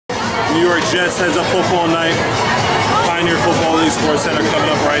New York Jets heads up football night. PFL Sportscenter coming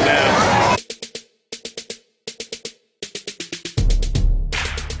up right now.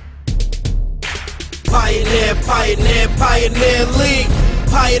 Pioneer, Pioneer, Pioneer League.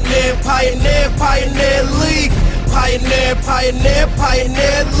 Pioneer, Pioneer, Pioneer League. Pioneer, Pioneer,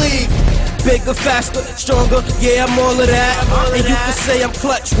 Pioneer League. Bigger, faster, stronger, yeah, I'm all of that. And you can say I'm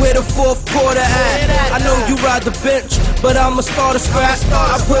clutch, where the fourth quarter at. I know you ride the bench, but I'm a starter scratch.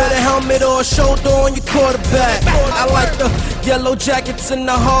 I put a helmet or a shoulder on your quarterback. I like the yellow jackets and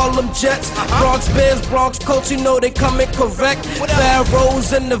the Harlem Jets. Bronx Bears, Bronx Colts, you know they coming correct.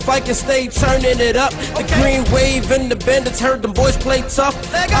 Pharaohs and the Vikings stay turning it up. The Green Wave and the Bandits, heard them boys play tough.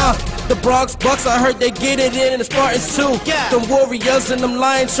 The Bronx Bucks, I heard they get it in, and the Spartans too. The Warriors and them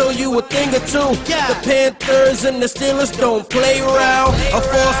Lions show you a thing or two. The Panthers and the Steelers don't play around. A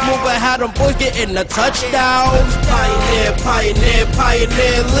false mover had them boys getting a touchdown. Pioneer, Pioneer,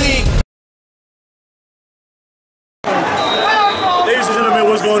 Pioneer League. Ladies and gentlemen,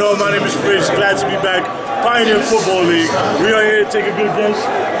 what's going on? My name is Fritz. Glad to be back. Pioneer Football League. We are here to take a good guess.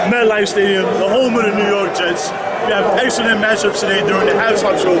 MetLife Stadium, the home of the New York Jets. We have excellent matchups today during the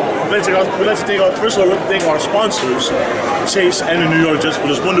halftime show. First of all, we'd like to thank our sponsors, Chase and the New York Jets, for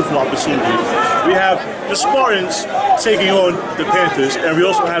this wonderful opportunity. We have the Spartans taking on the Panthers, and we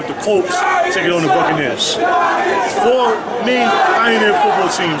also have the Colts taking on the Buccaneers. Four main Pioneer football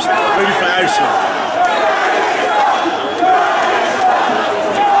teams ready for action.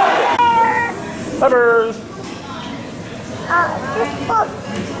 Peppers!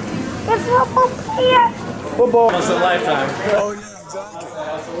 It's football here. Football. Once in a lifetime. Oh, yeah, exactly.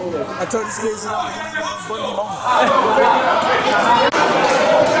 Absolutely. I told these kids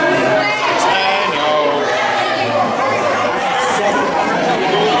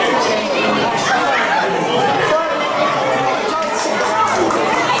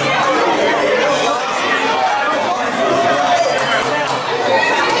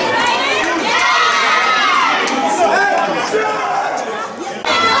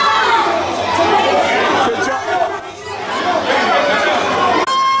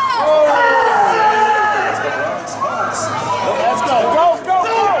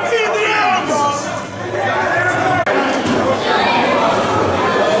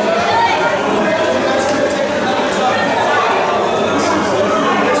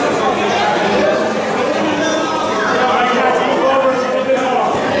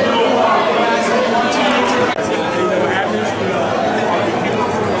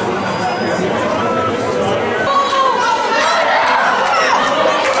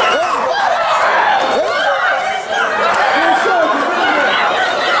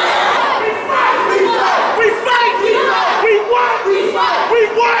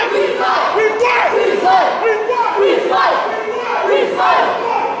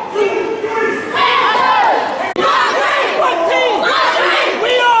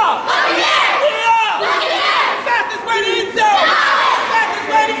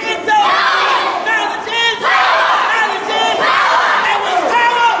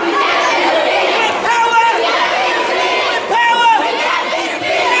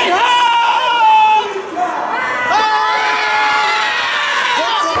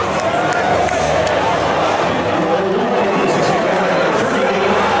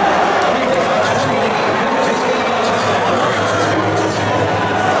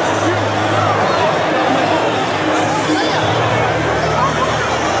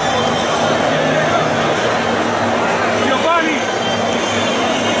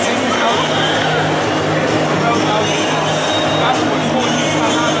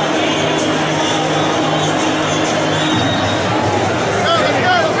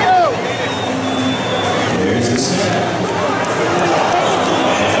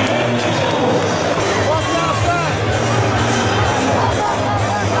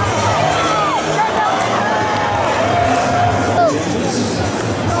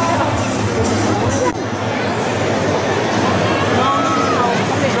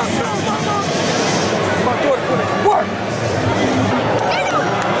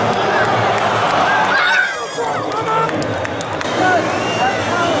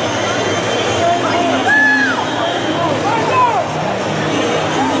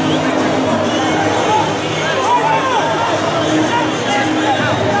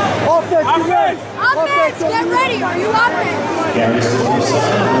Get ready, are you up there?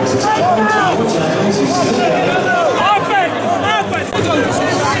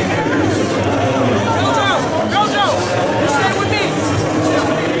 Jojo, you stay with me.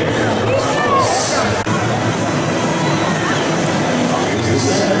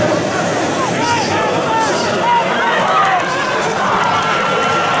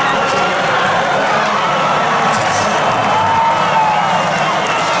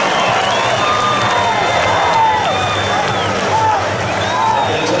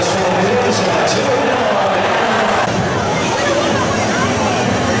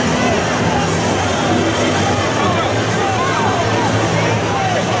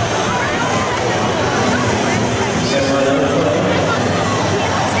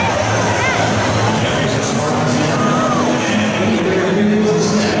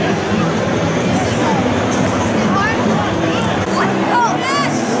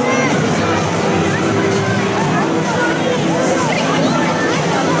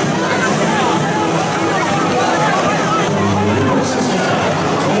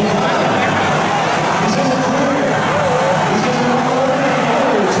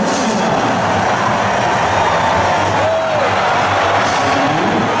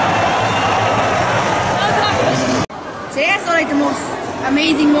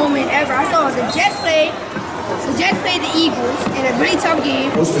 moment ever. I saw the Jets play the Eagles in a really tough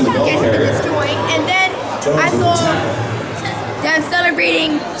game against the destroying, and then I saw them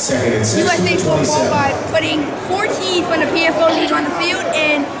celebrating USA football by putting 14 from the PFL League on the field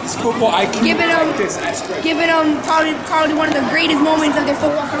and giving them probably one of the greatest moments of their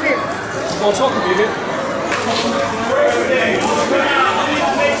football career. Well, talk about it.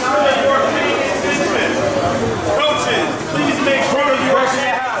 Coaches, please make sure that you are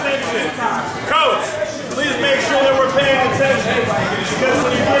paying attention. Coach, please make sure that we're paying attention. Because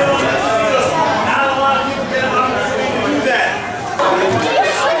when you get on the field, not a lot of people get an opportunity to do that.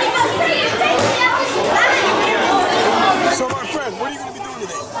 So, my friend, what are you going to be doing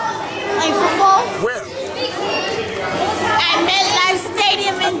today? Playing football? Where? At MetLife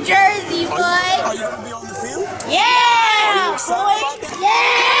Stadium in Jersey, boy. Are you going to be on the field? Yeah! Are you excited about that? Yeah!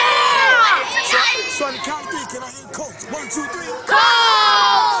 So, on the count of three, can I hear coach? 1, 2, 3. Go!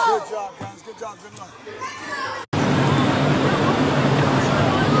 Good job, guys. Good job. Good luck.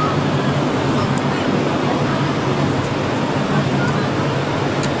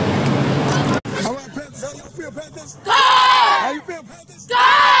 All right, Panthers. How you feel, Panthers? Go! How you feel, Panthers? Go! All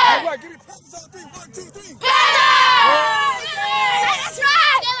right, give me Panthers on 3. 1, 2, 3. That's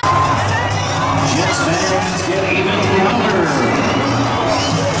right! Jets fans get even louder.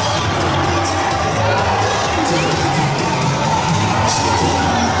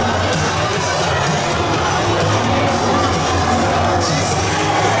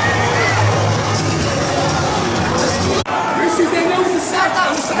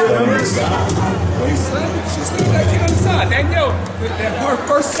 Danielle, her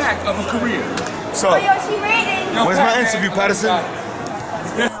first sack of a career. So, where's my interview, Patterson?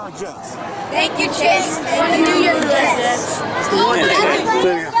 Thank you, Chase. Want to do your best.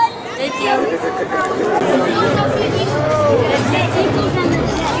 Thank you.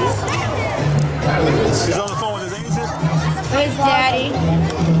 He's on the phone with his agent. Where's Daddy?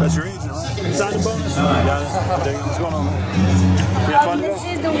 That's your agent, right? Sign the bonus. What's going on, man? This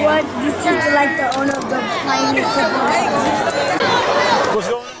is the one. This is like the owner of the Pioneer Football. What's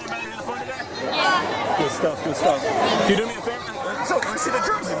going on, man? You having fun today? Yeah. Good stuff, good stuff. Can you do me a favor? So, let's see the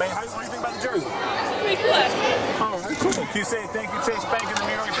jersey, man. What do you think about the jersey? Pretty cool. All right, cool. Can you say thank you, Chase Bank and the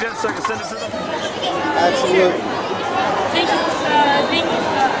New York Jets, so I can send it to them? Absolutely. Thank you.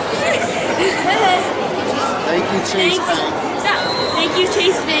 Thank you, Chase Bank. Thank you,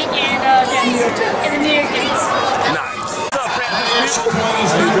 Chase Bank and the New York Jets. Nice. What's up, Panthers?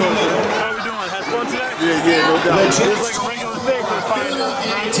 How we doing? Had fun today? Yeah, no doubt. It's like a regular thing for the Pioneers.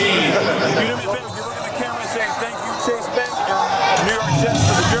 You do me a favor, if you look at the camera and say thank you, Chase Bank and New York Jets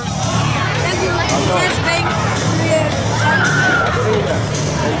for the jersey. Thank you, Chase Bank.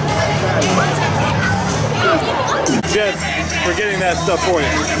 Jets for getting that stuff for you.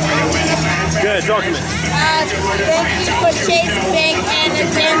 Go ahead, talk to me. Thank you for Chase Bank and the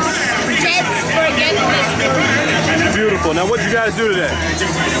Jets for getting this for me. Beautiful. Now, what did you guys do today?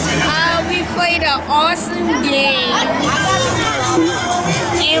 We played an awesome game.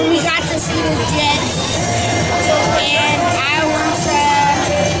 And we got to see the Jets. And I want to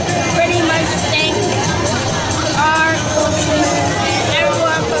pretty much thank our coaches and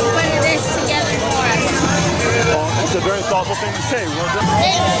everyone for putting this together for us. It's a very thoughtful thing to say. Well done.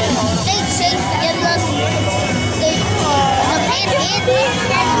 They chased together us. The Panthers.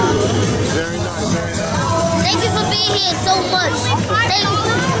 Very nice, very nice. Thank you for being here so much. Thank you.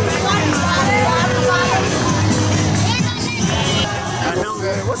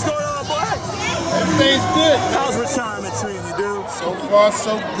 What's going on, boy? Everything's good. How's retirement treating you, dude? So far,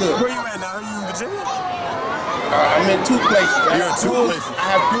 so good. Where you at now? Are you in Virginia? I'm in 2 places. You're in 2 places. I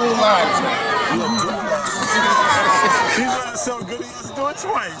have dual lives now. You have 2 places. He's running so good, he has to do it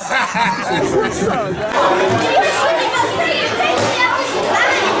twice.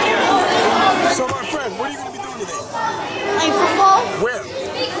 So, my friend, what are you going to be doing today? Playing football? Where?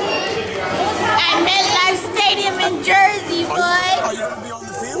 At MetLife Stadium in Jersey, boy. Are you going to be on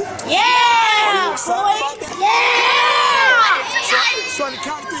the field? Yeah! Excited about that? Yeah! So, on the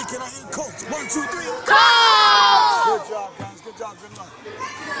count of 3, can I hear coach? 1, 2, 3. Go! Good job, guys. Good job. Good luck.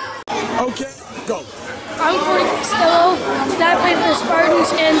 Okay, go. I'm Corey Costello. I play for the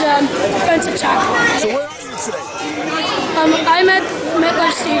Spartans and defensive tackle. So where are you today? I'm at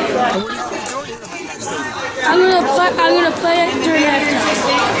MetLife Stadium. And what are you going to be doing here at MetLife Stadium? I'm gonna play it during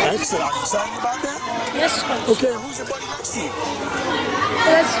halftime. Excellent. Are you excited about that? Yes, coach. Okay, who's your buddy next to you?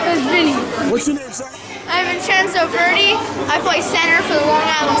 That's Vinny. What's your name, son? I'm Vincenzo Verdi. I play center for the Long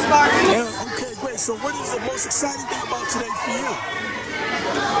Island Spartans. Yeah, okay, great. So what is the most exciting thing about today for you?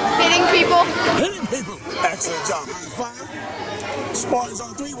 Hitting people. Hitting people. Excellent job. High five. Spartans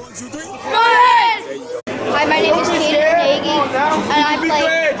on 3. 1, 2, 3. Hi, my name is Kaden Nagy, and I play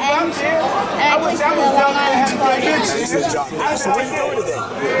for the Long Island Spartans. So what are you doing today?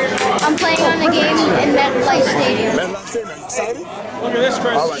 I'm playing on the game in MetLife Stadium. MetLife Stadium, are you excited? Look at this,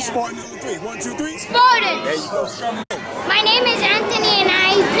 Chris. All right, Spartans on 3. 1, 2, 3. Spartans! There you go. My name is Anthony and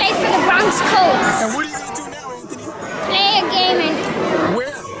I play for the Bronx Colts. And what are you going to do now, Anthony? Play a game in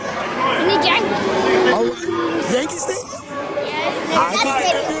Where? the Yankees. All right. Yankee Stadium?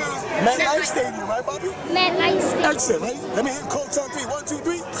 MetLife Stadium, right, Bobby? MetLife Stadium. Excellent, right? Let me hear Colts on 3. 1, 2,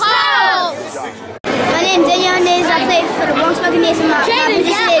 3. Colts! My name is Daniel Hernandez. I play for the Bronx Buccaneers, and my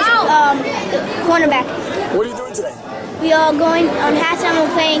position is cornerback. What are you doing today? We are going on halftime.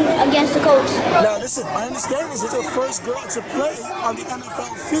 We're playing against the Colts. Now, listen, my understanding is you're the first girl to play on the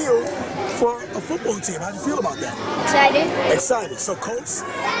NFL field for a football team. How do you feel about that? Excited? Excited. So, Colts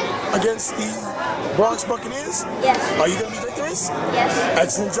against the Bronx Buccaneers? Yes. Are you going to be victorious? Yes.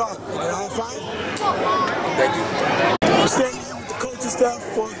 Excellent job. You got a high five? Thank you. We're standing here with the coaching staff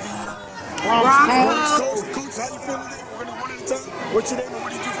for the Bronx Colts. Coach, how you feeling today? We're going to one at a time. What's your name and what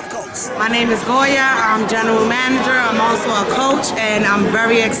do you do for the Colts? My name is Goya. I'm general manager. I'm also a coach, and I'm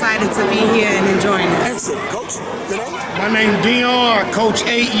very excited to be here and enjoying this. Excellent. Coach, your name? My name Dion. I coach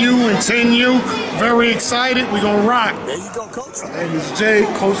 8U and 10U. Very excited. We're going to rock. There you go, Coach. My name is Jay,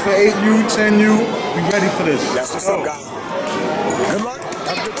 coach for 8U, 10U. We ready for this. That's what's up, guys. Good luck.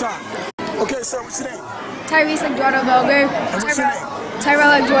 Have a good time. Okay, sir, what's your name? Tyrese Eduardo Belger. And what's your name?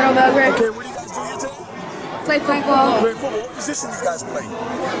 Tyrell Eduardo Belger. Okay, what do you guys do here today? Play football. Play football. What position do you guys play?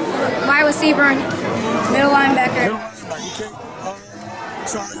 Wide receiver and middle linebacker. Okay.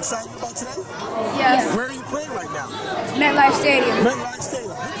 So are you excited about today? Yes. Where are you playing right now? MetLife Stadium. MetLife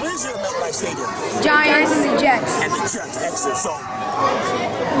Stadium. Who plays here at MetLife Stadium? Giants and the Jets. And the Jets. Excellent. So,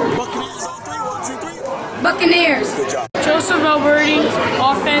 Buccaneers on 3. 1, 2, 3. Buccaneers. Good job. Joseph Alberti,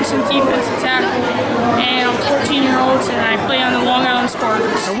 offense and defensive tackle, and I'm 14 years old and I play on the Long Island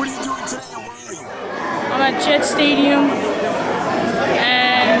Spartans. And what are you doing today and where are you? I'm at Jet Stadium,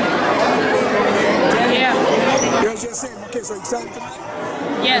 and yeah, You're at Jet Stadium. Okay, so excited tonight?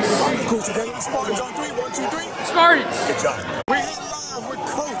 yes, Cool. So, the Spartans on 3. 1, 2, 3. Spartans. Good job. We're here live with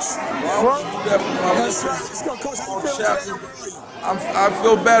Coach. That's right. Let's go, Coach. How you feeling today and where are you? I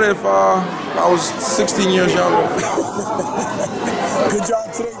feel better if I was 16 years younger. Good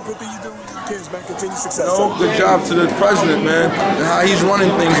job today. Good thing you're doing with your kids, man. Continue success. Good job to the president, man, and how he's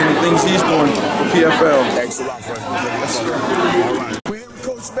running things and the things he's doing for PFL. Thanks a lot, friend. All right. We're here with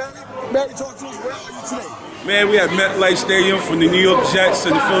Coach Barry. Barry, talk to us. Where are you today? Man, we at MetLife Stadium for the New York Jets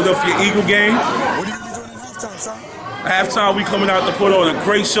and the Philadelphia Eagle game. What are you going to be doing at halftime, son? At halftime, we coming out to put on a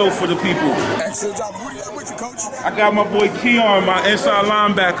great show for the people. Excellent job. Who do you have with you, Coach? I got my boy Keon, my inside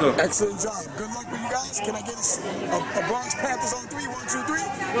linebacker. Excellent job. Good luck with you guys. Can I get a Bronx Panthers on 3? 1, 2, 3.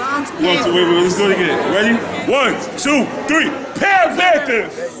 Bronx Wait, let's do it again. Ready? 1, 2, 3.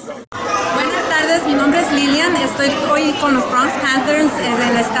 Panthers! Buenas tardes, mi nombre es Lilian. Estoy hoy con los Bronx Panthers en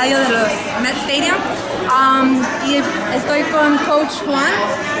el estadio de los Met Stadium. Y estoy con Coach Juan.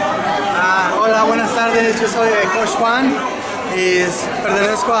 Hola, buenas tardes. Yo soy Coach Juan y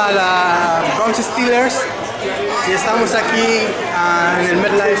pertenezco a la Bronx Steelers y estamos aquí en el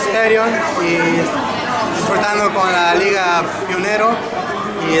MetLife Stadium y disfrutando con la Liga Pionero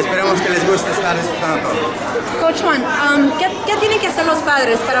y esperemos que les guste estar disfrutando todo. Coach Juan, ¿qué tienen que hacer los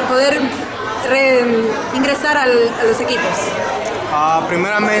padres para poder ingresar a los equipos?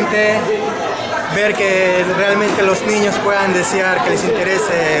 Primeramente, ver que realmente los niños puedan desear que les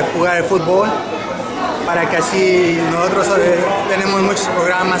interese jugar el fútbol, para que así nosotros tenemos muchos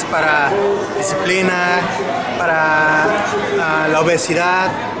programas para disciplina, para la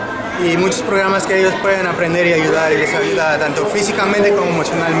obesidad y muchos programas que ellos pueden aprender y ayudar y les ayuda tanto físicamente como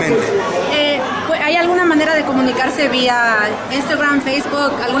emocionalmente. ¿Hay alguna manera de comunicarse vía Instagram,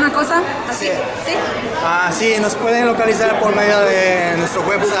 Facebook, alguna cosa así? Sí. Sí, nos pueden localizar por medio de nuestro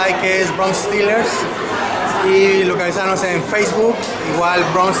website que es Bronx Steelers y localizarnos en Facebook, igual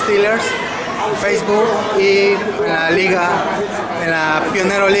Bronx Steelers, Facebook y en la liga, en la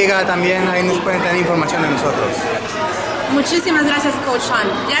Pionero Liga también, ahí nos pueden tener información de nosotros. Muchísimas gracias, Coach Juan.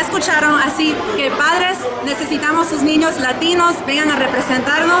 Ya escucharon, así que padres, necesitamos sus niños latinos, vengan a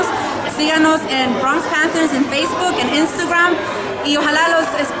representarnos, síganos en Bronx Panthers en Facebook, en Instagram y ojalá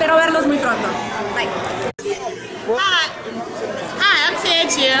espero verlos muy pronto. Bye. Hi, I'm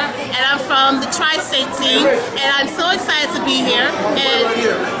Tangia, and I'm from the Tri-State team, and I'm so excited to be here. And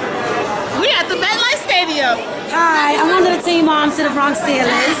we're at the MetLife Stadium. Hi, I'm one of the team moms to the Bronx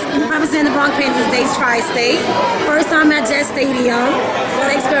Steelers. I'm representing the Bronx Panthers Days Tri-State. First time at Jet Stadium.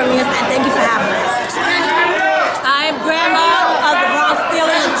 What an experience, and thank you for having us. I'm Grandma of the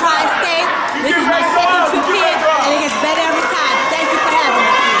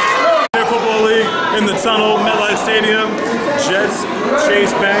in the tunnel, MetLife Stadium, Jets,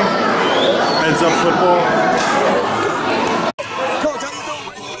 Chase Bank, Heads Up Football.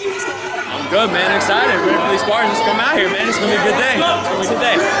 I'm good, man. Excited. Ready for these Spartans to come out here, man. It's gonna be a good day. It's gonna be a good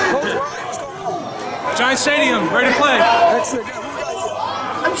day. Giant Stadium, ready to play.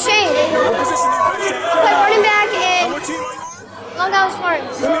 I'm Shane. What position do you play, Shane? I play running back and What team are you on? Long Island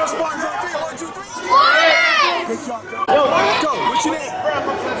Spartans. Let me know Spartans on 3. 1, 2, 3. Spartans! Good job, go. Go. What's your name?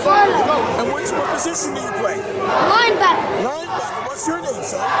 And what position do you play? Linebacker. Linebacker. What's your name,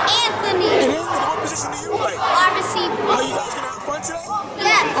 son? Anthony. And Anthony, what position do you play? Wide receiver. Are you guys gonna have fun today?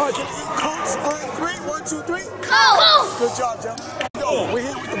 Yeah. All right, can I get Coach on 3? 1, 2, 3. Coach. Good job, Joe. We're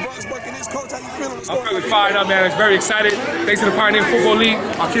here with the Bronx Buccaneers. Coach, how you feeling? I'm feeling fired up, man. I'm very excited. Thanks to the Pioneer Football League,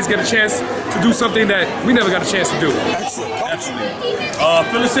 our kids get a chance to do something that we never got a chance to do. Excellent. I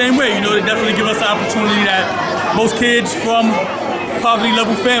feel the same way. You know, they definitely give us the opportunity that most kids from poverty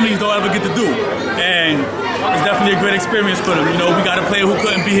level families don't ever get to do. And it's definitely a great experience for them. You know, we got a player who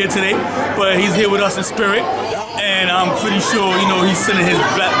couldn't be here today, but he's here with us in spirit. And I'm pretty sure, you know, he's sending his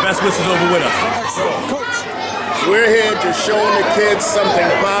best wishes over with us. We're here to show the kids something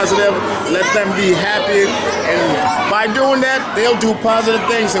positive, let them be happy, and by doing that, they'll do positive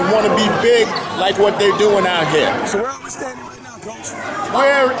things and want to be big like what they're doing out here. So where are we standing right now, Coach?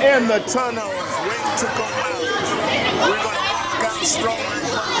 We're in the tunnels, waiting to go out. We're going to walk out strong like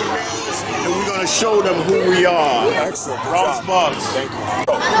Buccaneers, and we're going to show them who we are. Excellent. Bronx Bucks. Thank you.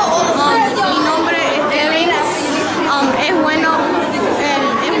 Mi nombre es Kevin. Es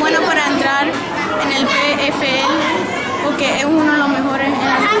bueno para entrar en el PFL porque es uno de los mejores en la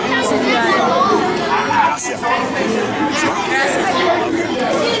ciudad.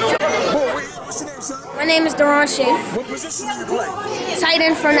 My name is Deron Schaaf. What position do you play? Tight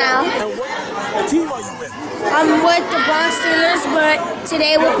end for now. And what team are you with? I'm with the Bronx Steelers, but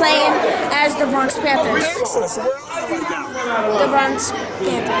today we're playing as the Bronx Panthers. Excellent. So where are you right now? The Bronx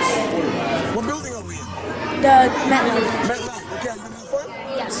Panthers. What building are we in? The MetLife. MetLife. Okay, are you gonna have fun?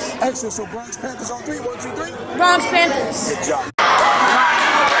 Yes. Excellent. So Bronx Panthers on 3. 1, 2, 3. Bronx Panthers. Good job.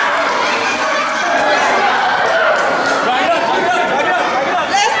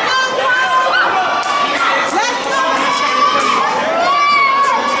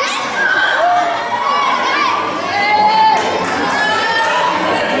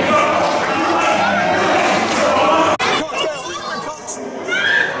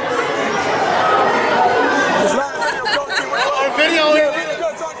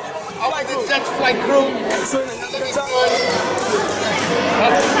 Flight crew.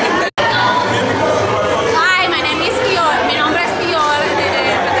 Hi, my name is Fior. Mi nombre es Fior de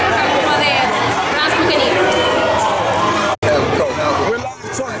Bronx Buccaneers. We're live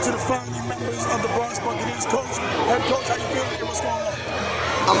talking to the founding members of the Bronx Buccaneers. Coach, head coach, how you feeling? What's going on?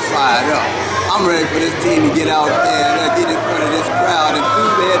 I'm fired up. I'm ready for this team to get out there and get in front of this crowd and do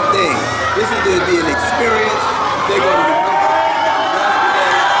their thing. This is going to be an experience. They're going to